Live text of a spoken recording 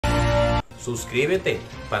Suscríbete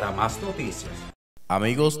para más noticias.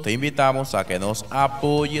 Amigos, te invitamos a que nos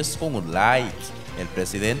apoyes con un like. El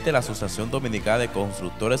presidente de la Asociación Dominicana de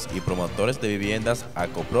Constructores y Promotores de Viviendas,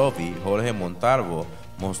 Acoprovi, Jorge Montalvo,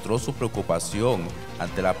 mostró su preocupación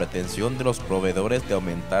ante la pretensión de los proveedores de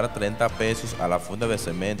aumentar 30 pesos a la Funda de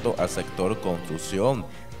Cemento al sector construcción.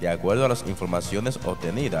 De acuerdo a las informaciones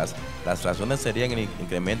obtenidas, las razones serían el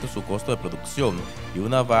incremento en su costo de producción y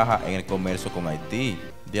una baja en el comercio con Haití.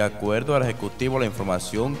 De acuerdo al Ejecutivo, la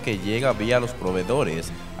información que llega vía los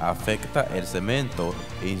proveedores afecta el cemento,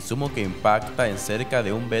 insumo que impacta en cerca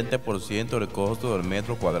de un 20% del costo del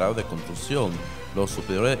metro cuadrado de construcción. Los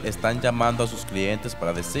superiores están llamando a sus clientes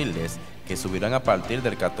para decirles que subirán a partir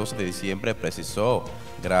del 14 de diciembre, precisó.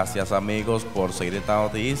 Gracias amigos por seguir esta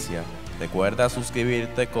noticia. Recuerda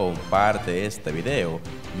suscribirte, comparte este video.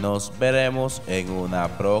 Nos veremos en una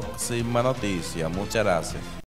próxima noticia. Muchas gracias.